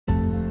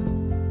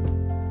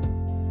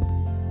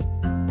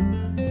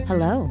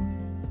Hello,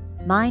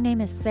 my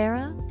name is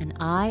Sarah, and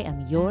I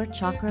am your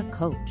chakra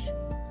coach.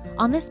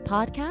 On this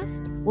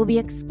podcast, we'll be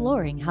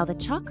exploring how the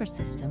chakra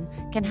system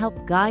can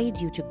help guide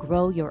you to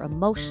grow your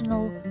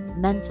emotional,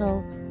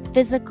 mental,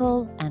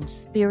 physical, and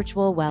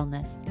spiritual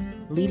wellness,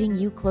 leading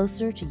you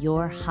closer to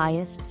your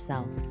highest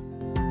self.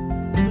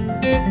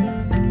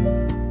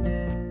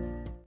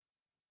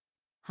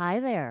 Hi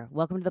there,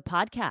 welcome to the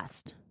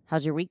podcast.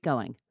 How's your week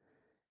going?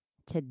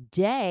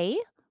 Today,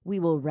 we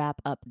will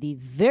wrap up the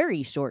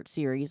very short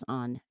series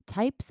on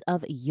types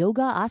of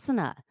yoga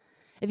asana.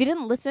 If you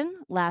didn't listen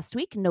last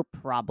week, no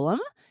problem.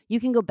 You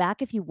can go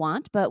back if you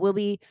want, but we'll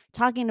be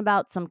talking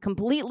about some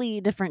completely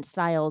different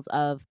styles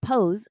of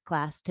pose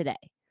class today.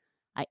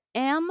 I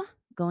am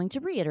going to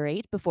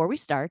reiterate before we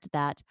start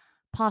that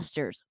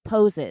postures,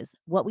 poses,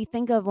 what we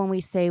think of when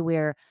we say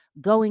we're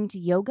going to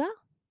yoga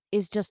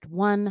is just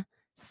one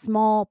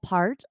small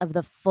part of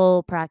the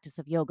full practice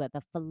of yoga,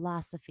 the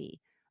philosophy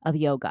of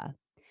yoga.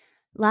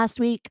 Last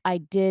week, I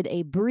did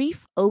a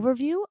brief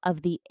overview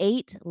of the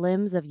 8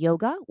 limbs of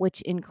yoga,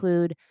 which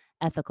include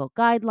ethical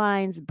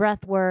guidelines,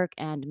 breath work,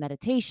 and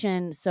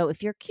meditation. So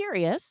if you're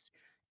curious,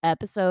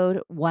 episode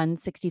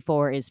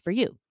 164 is for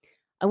you.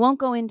 I won't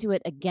go into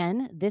it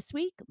again this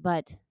week,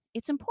 but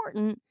it's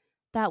important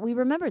that we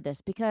remember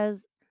this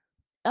because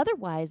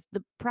otherwise,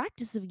 the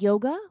practice of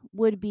yoga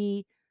would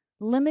be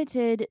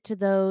limited to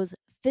those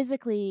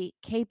physically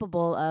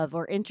capable of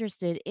or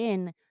interested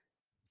in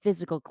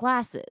physical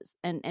classes,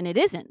 and it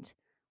isn't.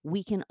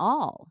 We can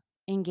all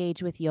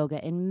engage with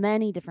yoga in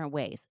many different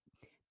ways.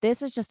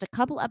 This is just a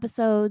couple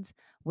episodes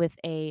with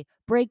a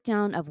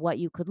breakdown of what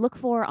you could look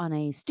for on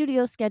a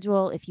studio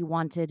schedule if you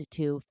wanted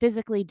to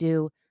physically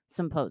do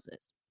some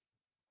poses.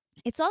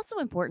 It's also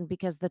important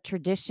because the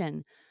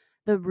tradition,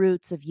 the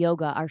roots of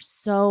yoga are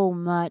so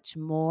much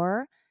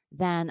more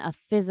than a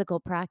physical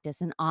practice,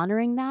 and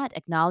honoring that,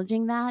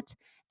 acknowledging that,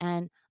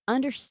 and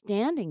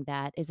understanding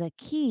that is a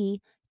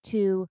key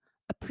to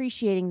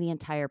appreciating the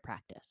entire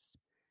practice.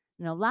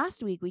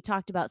 Last week we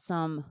talked about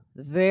some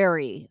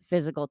very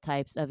physical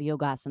types of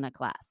yogasana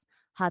class: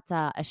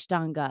 hatha,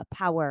 ashtanga,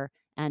 power,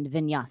 and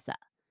vinyasa.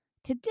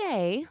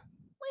 Today,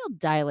 we'll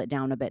dial it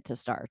down a bit to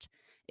start.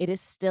 It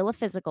is still a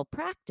physical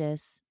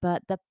practice,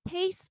 but the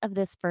pace of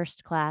this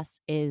first class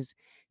is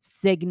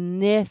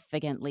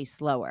significantly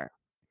slower.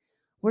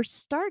 We're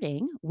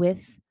starting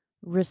with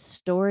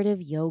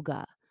restorative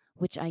yoga,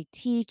 which I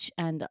teach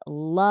and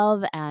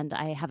love, and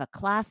I have a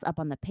class up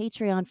on the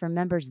Patreon for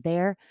members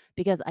there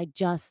because I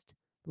just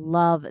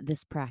love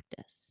this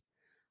practice.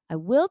 I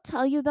will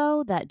tell you,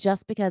 though, that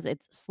just because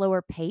it's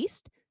slower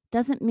paced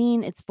doesn't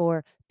mean it's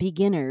for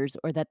beginners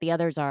or that the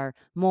others are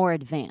more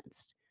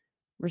advanced.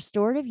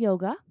 Restorative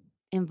yoga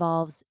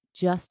involves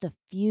just a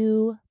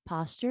few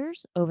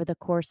postures over the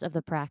course of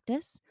the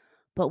practice,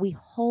 but we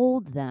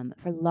hold them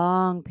for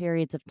long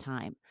periods of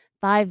time,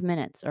 5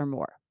 minutes or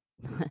more.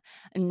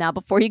 And now,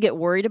 before you get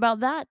worried about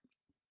that,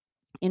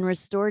 in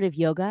restorative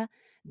yoga,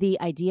 the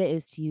idea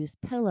is to use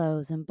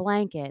pillows and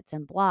blankets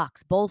and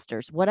blocks,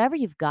 bolsters, whatever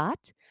you've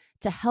got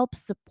to help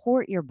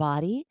support your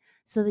body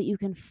so that you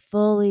can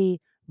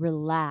fully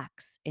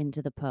relax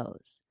into the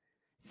pose.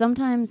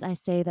 Sometimes I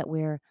say that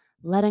we're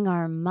letting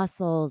our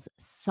muscles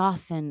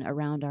soften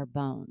around our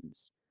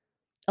bones.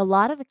 A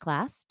lot of the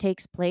class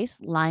takes place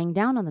lying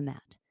down on the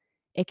mat.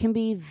 It can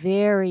be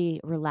very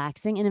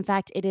relaxing, and in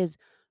fact, it is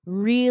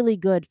really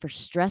good for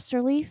stress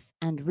relief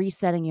and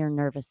resetting your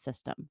nervous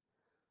system.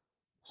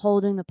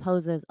 Holding the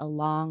poses a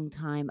long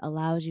time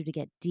allows you to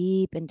get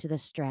deep into the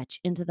stretch,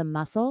 into the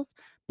muscles,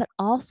 but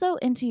also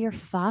into your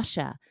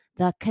fascia,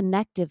 the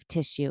connective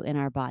tissue in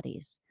our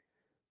bodies.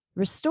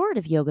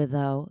 Restorative yoga,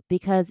 though,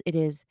 because it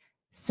is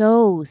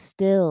so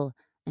still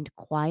and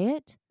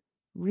quiet,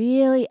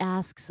 really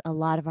asks a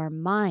lot of our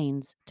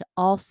minds to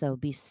also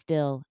be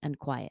still and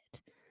quiet.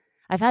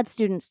 I've had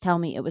students tell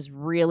me it was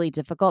really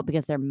difficult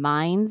because their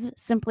minds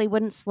simply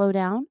wouldn't slow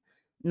down,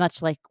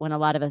 much like when a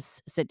lot of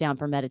us sit down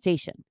for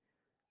meditation.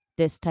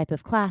 This type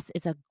of class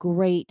is a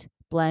great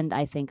blend,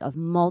 I think, of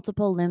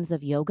multiple limbs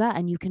of yoga,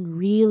 and you can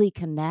really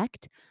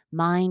connect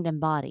mind and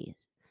body,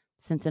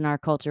 since in our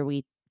culture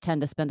we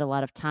tend to spend a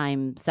lot of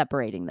time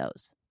separating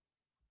those.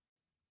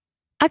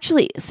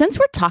 Actually, since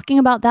we're talking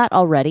about that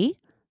already,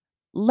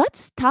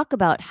 let's talk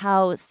about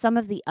how some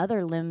of the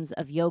other limbs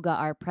of yoga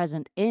are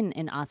present in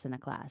an asana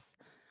class.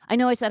 I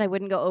know I said I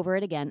wouldn't go over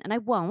it again, and I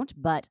won't,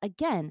 but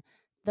again,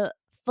 the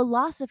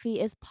philosophy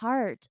is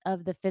part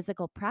of the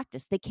physical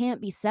practice. They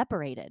can't be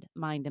separated,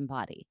 mind and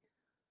body.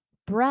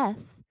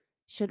 Breath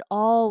should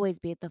always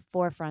be at the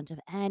forefront of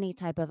any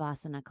type of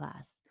asana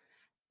class.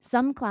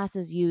 Some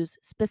classes use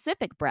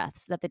specific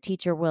breaths that the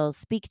teacher will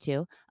speak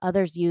to,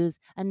 others use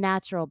a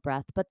natural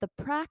breath, but the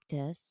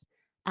practice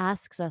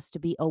asks us to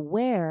be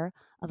aware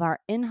of our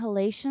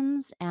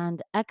inhalations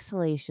and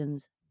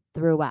exhalations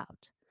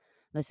throughout.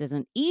 This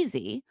isn't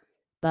easy,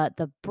 but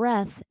the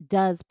breath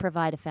does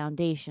provide a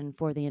foundation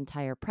for the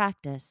entire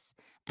practice,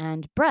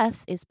 and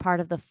breath is part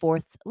of the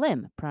 4th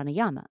limb,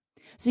 pranayama.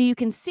 So you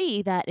can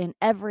see that in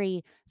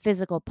every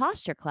physical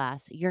posture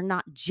class, you're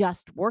not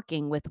just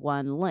working with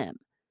one limb.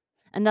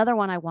 Another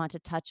one I want to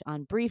touch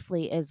on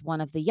briefly is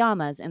one of the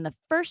yamas in the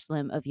first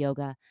limb of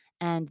yoga,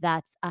 and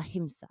that's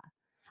ahimsa.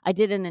 I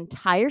did an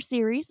entire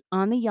series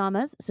on the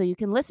yamas, so you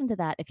can listen to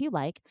that if you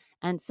like,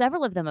 and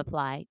several of them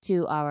apply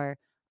to our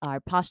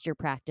posture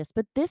practice,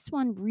 but this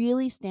one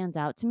really stands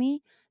out to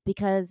me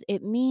because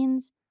it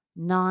means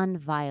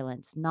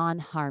non-violence,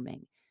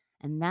 non-harming.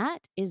 And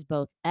that is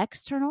both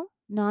external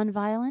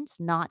non-violence,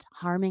 not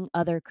harming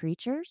other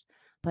creatures,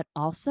 but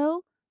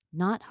also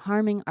not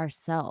harming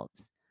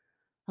ourselves.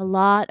 A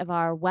lot of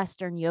our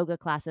Western yoga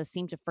classes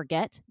seem to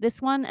forget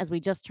this one as we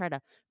just try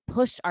to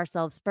push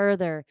ourselves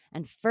further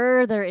and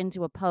further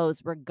into a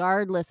pose,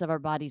 regardless of our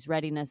body's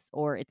readiness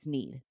or its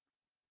need.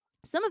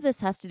 Some of this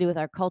has to do with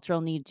our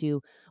cultural need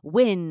to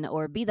win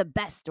or be the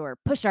best or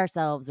push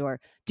ourselves or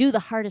do the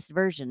hardest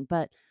version.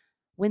 But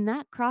when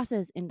that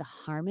crosses into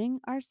harming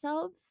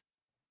ourselves,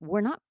 we're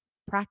not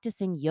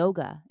practicing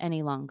yoga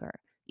any longer,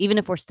 even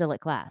if we're still at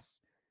class.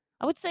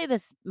 I would say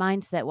this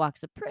mindset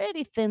walks a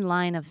pretty thin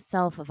line of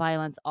self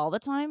violence all the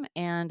time,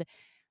 and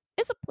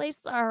it's a place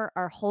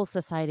our whole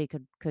society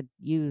could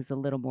use a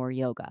little more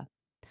yoga.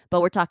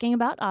 But we're talking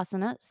about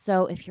asana.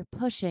 So if you're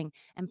pushing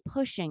and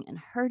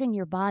hurting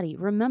your body,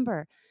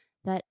 remember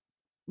that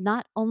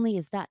not only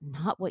is that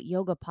not what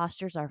yoga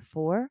postures are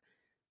for,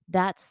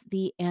 that's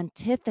the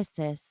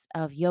antithesis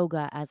of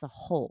yoga as a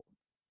whole.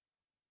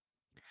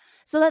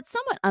 So that's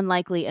somewhat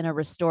unlikely in a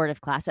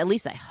restorative class, at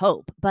least I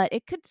hope, but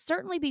it could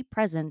certainly be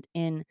present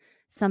in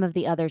some of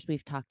the others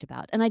we've talked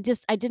about. And I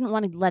didn't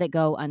want to let it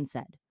go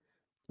unsaid.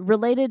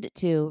 Related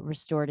to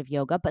restorative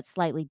yoga, but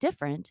slightly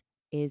different,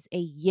 is a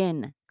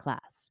yin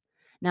class.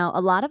 Now,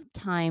 a lot of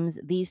times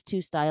these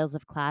two styles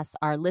of class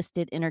are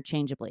listed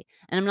interchangeably.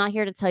 And I'm not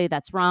here to tell you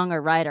that's wrong or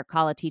right or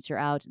call a teacher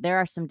out. There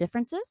are some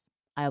differences.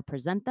 I'll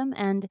present them,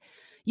 and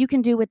you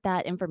can do with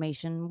that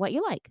information what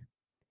you like.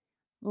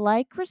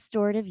 Like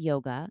restorative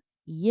yoga,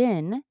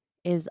 yin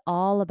is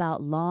all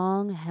about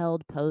long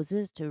held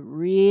poses to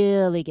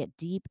really get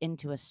deep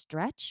into a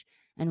stretch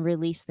and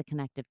release the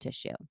connective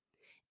tissue.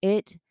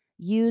 It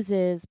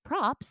uses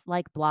props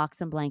like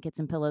blocks and blankets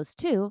and pillows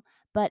too,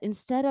 but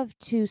instead of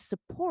to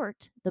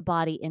support the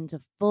body into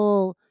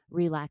full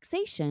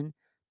relaxation,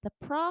 the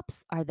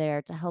props are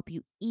there to help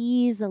you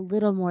ease a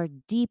little more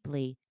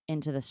deeply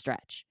into the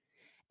stretch.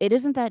 It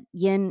isn't that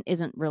yin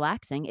isn't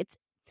relaxing. It's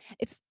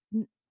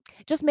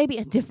just maybe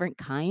a different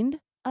kind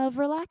of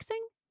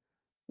relaxing.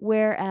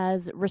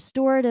 Whereas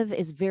restorative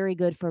is very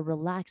good for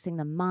relaxing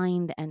the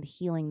mind and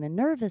healing the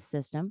nervous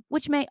system,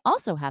 which may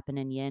also happen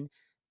in yin.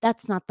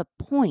 That's not the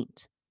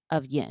point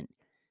of yin.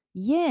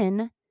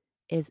 Yin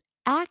is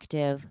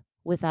active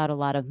without a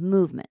lot of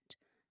movement,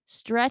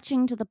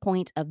 stretching to the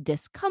point of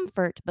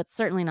discomfort, but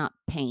certainly not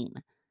pain.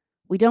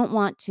 We don't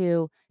want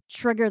to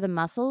trigger the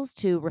muscles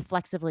to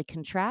reflexively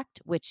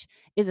contract, which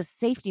is a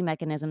safety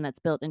mechanism that's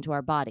built into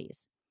our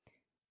bodies.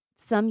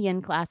 Some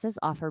yin classes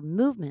offer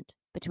movement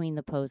between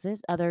the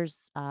poses,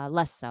 others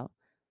less so.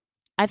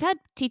 I've had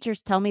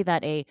teachers tell me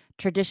that a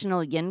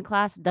traditional yin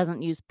class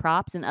doesn't use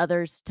props, and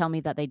others tell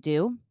me that they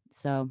do.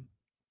 So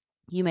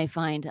you may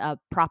find a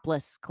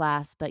propless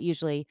class, but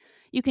usually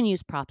you can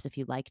use props if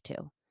you like to.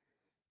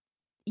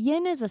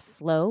 Yin is a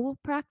slow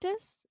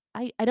practice.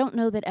 I don't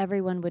know that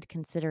everyone would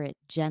consider it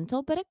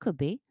gentle, but it could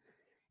be.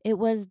 It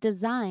was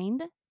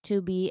designed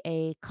to be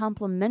a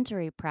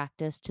complementary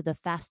practice to the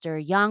faster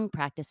yang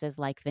practices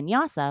like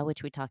vinyasa,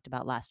 which we talked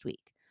about last week.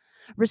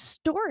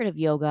 Restorative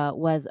yoga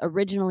was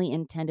originally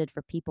intended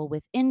for people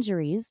with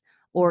injuries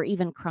or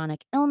even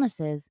chronic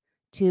illnesses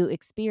to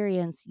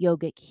experience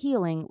yogic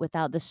healing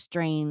without the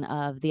strain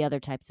of the other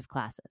types of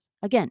classes.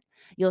 Again,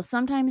 you'll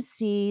sometimes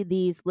see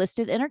these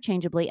listed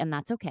interchangeably, and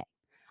that's okay.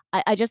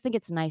 I just think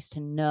it's nice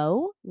to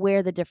know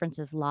where the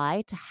differences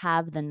lie, to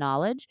have the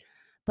knowledge,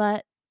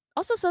 but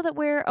also so that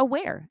we're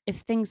aware if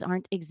things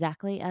aren't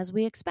exactly as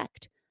we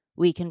expect.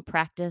 We can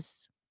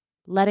practice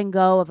letting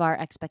go of our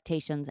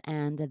expectations,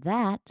 and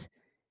that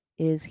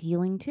is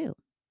healing too.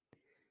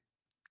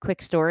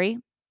 Quick story,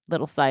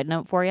 little side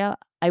note for you.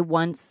 I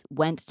once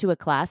went to a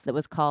class that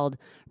was called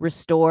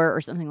Restore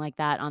or something like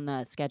that on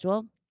the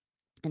schedule.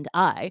 And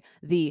I,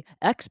 the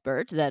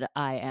expert that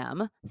I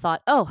am,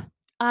 thought, oh,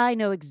 I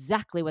know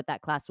exactly what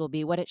that class will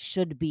be, what it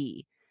should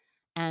be.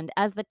 And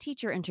as the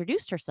teacher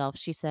introduced herself,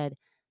 she said,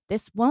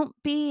 "This won't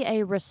be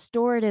a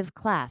restorative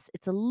class.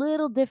 It's a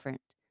little different."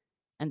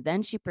 And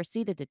then she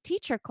proceeded to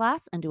teach her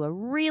class and do a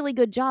really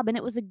good job. And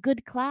it was a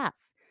good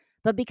class.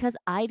 But because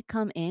I'd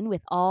come in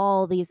with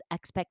all these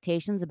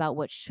expectations about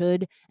what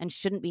should and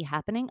shouldn't be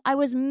happening, I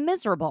was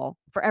miserable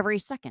for every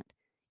second.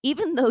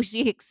 Even though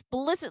she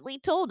explicitly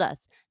told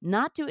us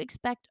not to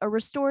expect a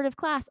restorative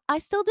class, I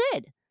still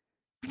did.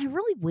 And I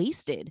really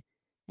wasted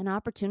an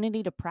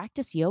opportunity to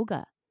practice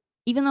yoga.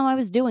 Even though I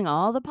was doing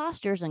all the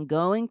postures and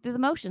going through the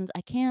motions,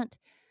 I can't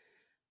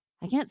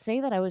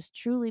say that I was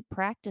truly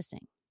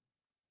practicing.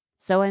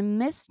 So I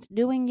missed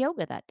doing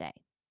yoga that day.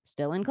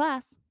 Still in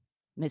class,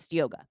 missed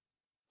yoga.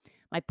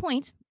 My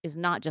point is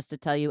not just to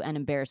tell you an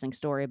embarrassing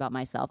story about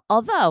myself.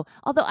 Although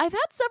I've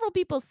had several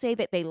people say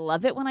that they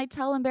love it when I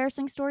tell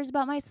embarrassing stories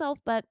about myself,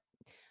 but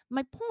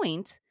My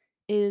point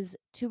is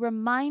to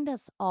remind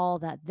us all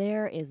that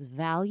there is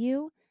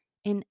value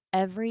in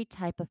every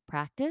type of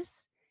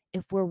practice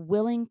if we're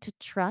willing to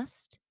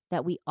trust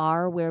that we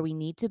are where we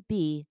need to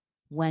be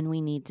when we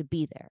need to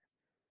be there.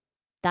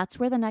 That's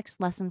where the next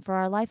lesson for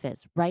our life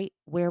is, right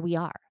where we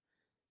are.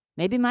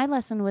 Maybe my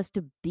lesson was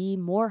to be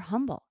more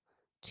humble,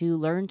 to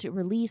learn to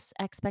release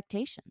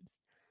expectations.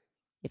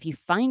 If you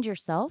find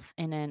yourself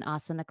in an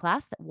asana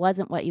class that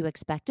wasn't what you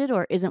expected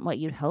or isn't what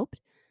you'd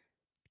hoped,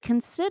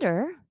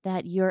 consider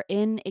that you're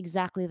in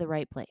exactly the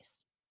right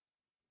place.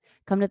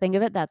 Come to think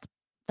of it, that's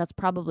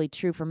probably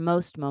true for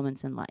most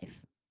moments in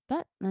life.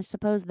 But I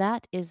suppose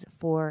that is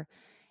for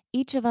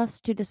each of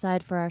us to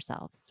decide for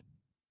ourselves.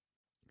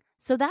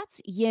 So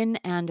that's yin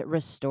and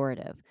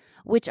restorative,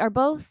 which are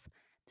both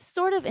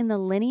sort of in the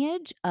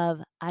lineage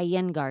of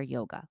Iyengar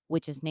yoga,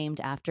 which is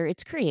named after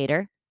its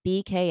creator,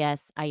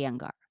 BKS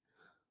Iyengar.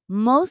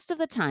 Most of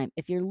the time,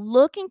 if you're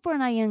looking for an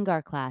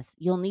Iyengar class,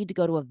 you'll need to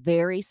go to a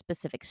very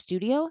specific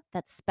studio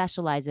that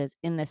specializes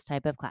in this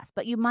type of class.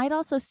 But you might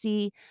also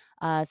see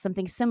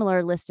something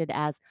similar listed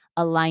as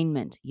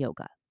alignment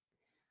yoga.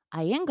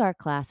 Iyengar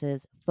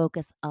classes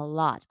focus a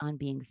lot on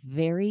being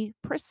very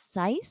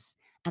precise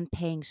and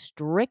paying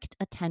strict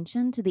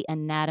attention to the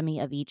anatomy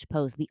of each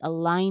pose, the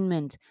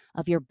alignment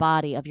of your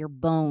body, of your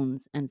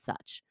bones, and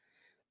such.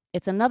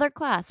 It's another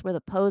class where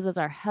the poses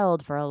are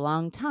held for a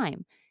long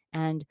time,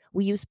 and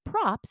we use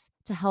props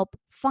to help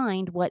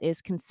find what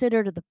is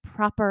considered the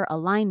proper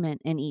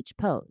alignment in each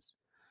pose.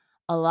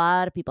 A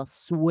lot of people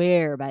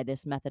swear by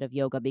this method of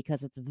yoga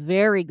because it's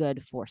very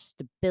good for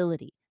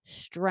stability,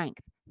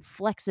 strength,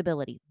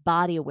 flexibility,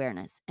 body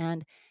awareness,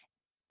 and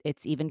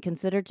it's even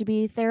considered to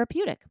be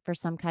therapeutic for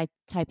some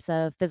types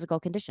of physical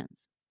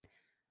conditions.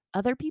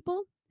 Other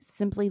people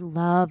simply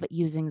love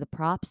using the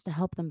props to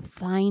help them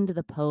find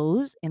the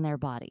pose in their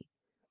body.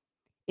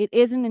 It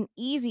isn't an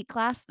easy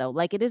class though,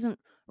 like it isn't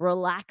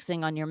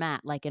relaxing on your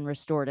mat like in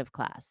restorative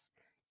class.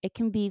 It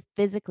can be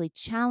physically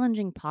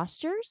challenging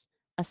postures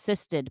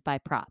assisted by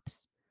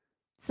props.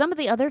 Some of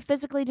the other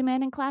physically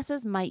demanding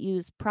classes might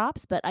use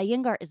props, but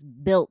Iyengar is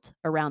built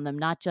around them,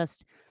 not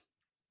just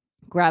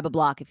grab a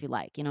block if you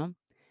like, you know?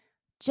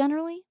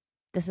 Generally,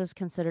 this is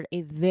considered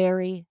a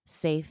very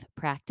safe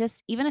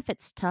practice, even if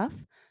it's tough,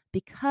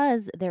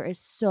 because there is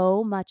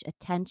so much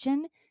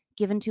attention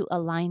given to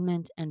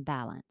alignment and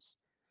balance.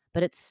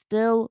 But it's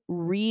still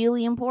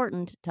really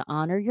important to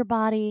honor your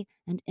body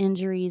and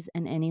injuries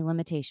and any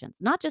limitations,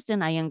 not just in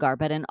Iyengar,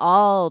 but in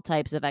all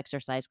types of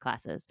exercise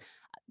classes.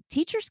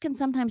 Teachers can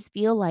sometimes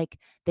feel like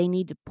they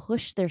need to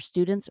push their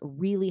students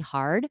really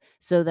hard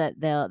so that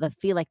they'll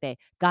feel like they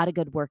got a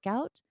good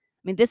workout.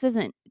 I mean,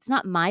 it's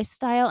not my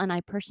style, and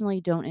I personally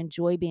don't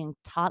enjoy being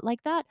taught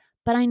like that,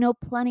 but I know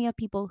plenty of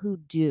people who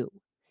do.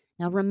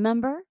 Now,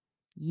 remember,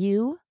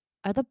 you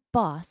are the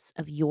boss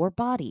of your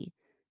body.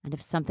 And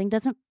if something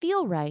doesn't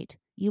feel right,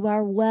 you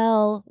are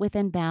well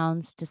within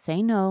bounds to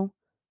say no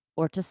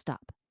or to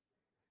stop.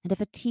 And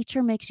if a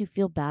teacher makes you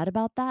feel bad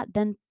about that,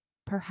 then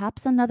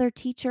perhaps another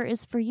teacher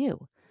is for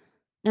you.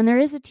 And there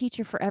is a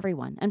teacher for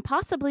everyone, and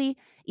possibly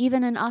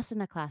even an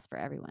asana class for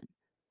everyone.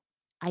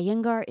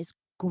 Iyengar is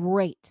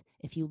great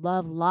if you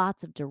love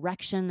lots of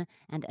direction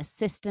and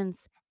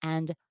assistance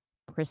and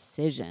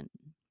precision.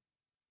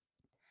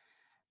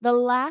 The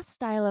last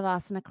style of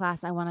asana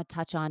class I want to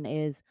touch on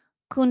is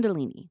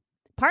Kundalini,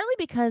 partly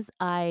because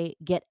I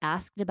get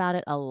asked about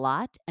it a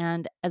lot.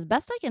 And as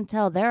best I can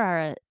tell, there are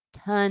a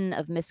ton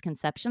of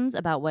misconceptions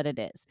about what it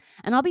is.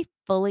 And I'll be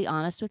fully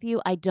honest with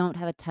you, I don't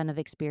have a ton of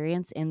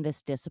experience in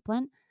this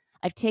discipline.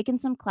 I've taken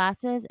some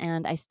classes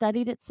and I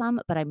studied it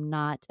some, but I'm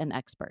not an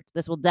expert.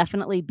 This will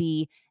definitely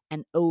be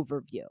an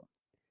overview.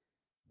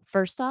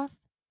 First off,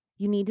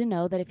 you need to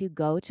know that if you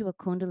go to a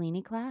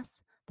Kundalini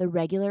class, the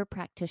regular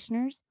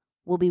practitioners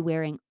will be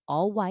wearing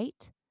all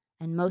white,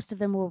 and most of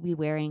them will be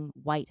wearing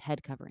white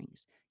head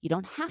coverings. You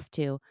don't have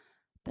to,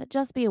 but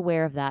just be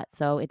aware of that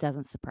so it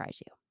doesn't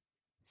surprise you.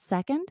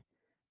 Second,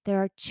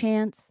 there are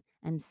chants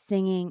and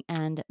singing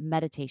and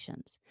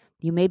meditations.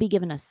 You may be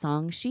given a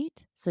song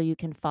sheet so you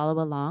can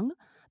follow along,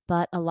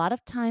 but a lot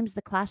of times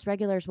the class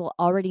regulars will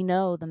already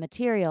know the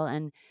material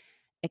and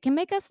it can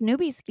make us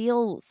newbies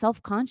feel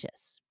self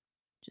conscious.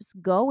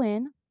 Just go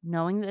in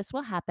knowing this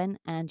will happen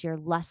and you're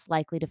less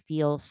likely to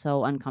feel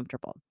so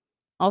uncomfortable.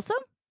 Also,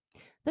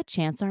 the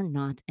chants are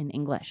not in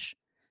English.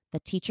 The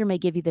teacher may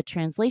give you the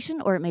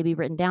translation or it may be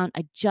written down.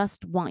 I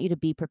just want you to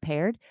be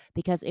prepared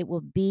because it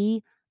will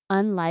be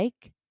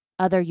unlike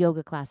other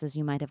yoga classes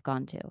you might have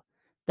gone to.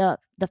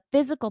 The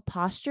physical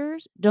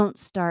postures don't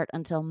start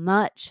until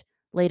much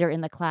later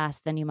in the class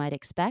than you might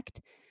expect.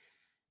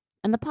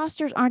 And the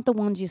postures aren't the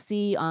ones you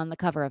see on the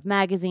cover of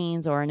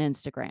magazines or on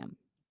Instagram.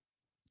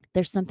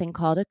 There's something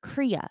called a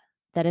kriya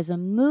that is a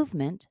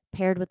movement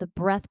paired with a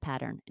breath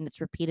pattern, and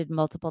it's repeated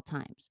multiple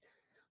times.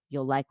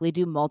 You'll likely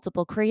do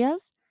multiple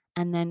kriyas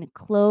and then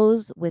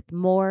close with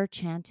more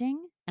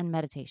chanting and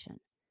meditation.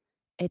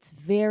 It's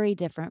very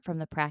different from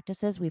the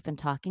practices we've been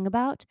talking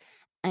about.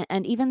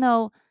 And even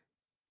though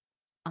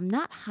I'm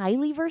not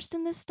highly versed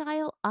in this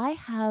style, I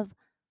have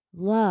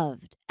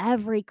Loved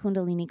every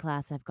Kundalini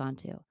class I've gone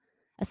to.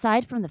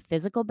 Aside from the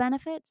physical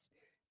benefits,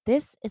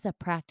 this is a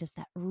practice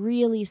that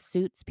really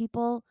suits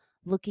people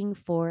looking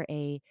for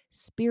a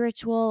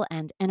spiritual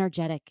and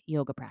energetic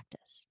yoga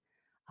practice.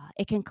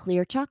 It can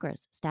clear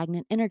chakras,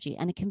 stagnant energy,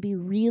 and it can be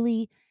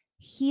really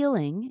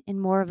healing in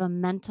more of a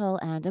mental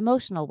and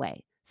emotional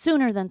way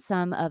sooner than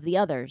some of the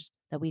others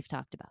that we've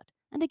talked about.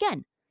 And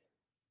again,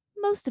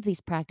 most of these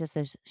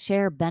practices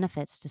share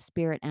benefits to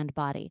spirit and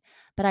body,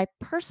 but I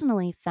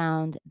personally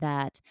found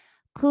that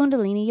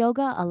Kundalini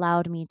yoga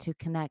allowed me to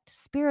connect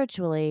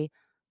spiritually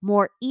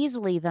more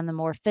easily than the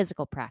more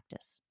physical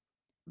practice.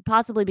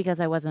 Possibly because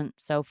I wasn't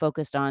so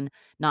focused on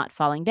not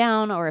falling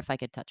down or if I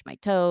could touch my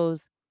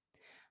toes.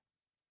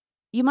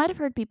 You might have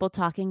heard people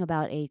talking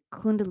about a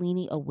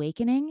Kundalini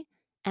awakening,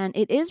 and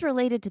it is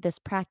related to this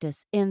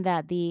practice in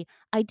that the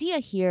idea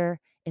here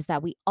is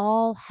that we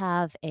all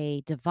have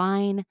a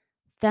divine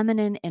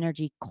feminine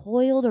energy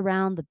coiled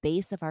around the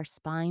base of our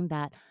spine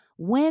that,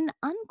 when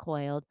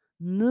uncoiled,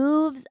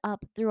 moves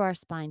up through our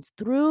spines,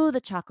 through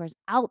the chakras,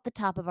 out the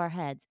top of our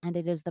heads. And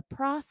it is the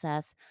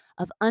process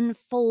of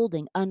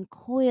unfolding,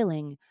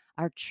 uncoiling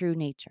our true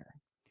nature.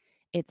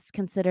 It's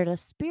considered a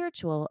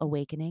spiritual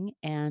awakening,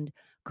 and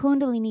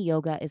Kundalini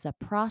yoga is a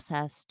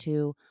process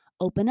to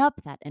open up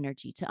that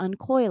energy, to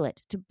uncoil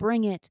it, to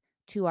bring it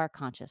to our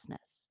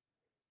consciousness.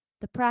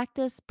 The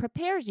practice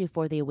prepares you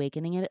for the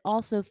awakening and it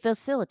also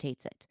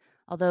facilitates it,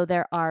 although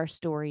there are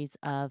stories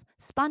of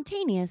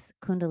spontaneous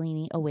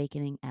Kundalini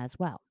awakening as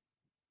well.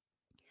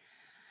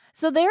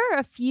 So, there are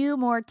a few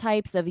more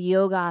types of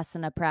yoga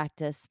asana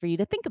practice for you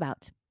to think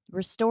about: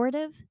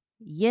 restorative,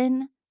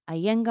 yin,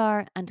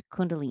 Iyengar, and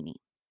Kundalini.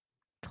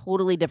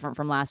 Totally different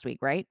from last week,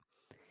 right?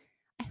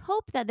 I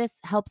hope that this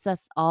helps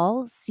us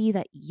all see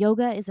that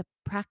yoga is a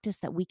practice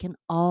that we can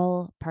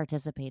all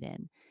participate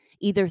in,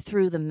 either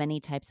through the many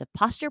types of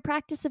posture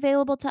practice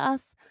available to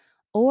us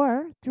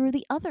or through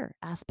the other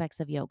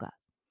aspects of yoga.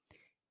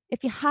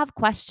 If you have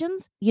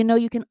questions, you know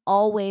you can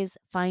always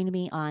find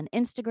me on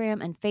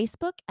Instagram and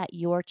Facebook at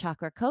Your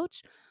Chakra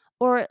Coach,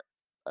 or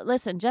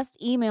listen,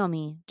 just email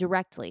me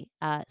directly,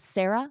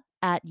 Sarah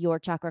at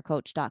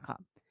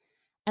yourchakracoach.com.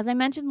 As I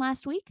mentioned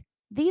last week,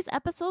 these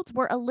episodes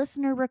were a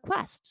listener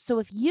request. So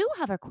if you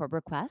have a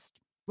request,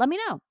 let me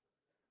know.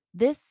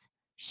 This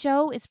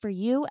show is for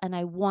you, and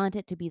I want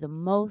it to be the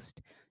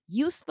most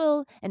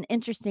useful and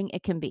interesting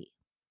it can be.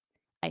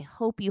 I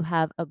hope you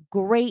have a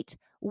great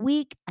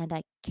week, and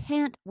I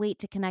can't wait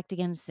to connect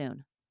again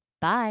soon.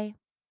 Bye.